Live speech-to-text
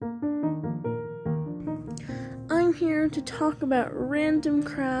here to talk about random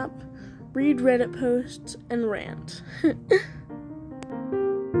crap, read Reddit posts, and rant.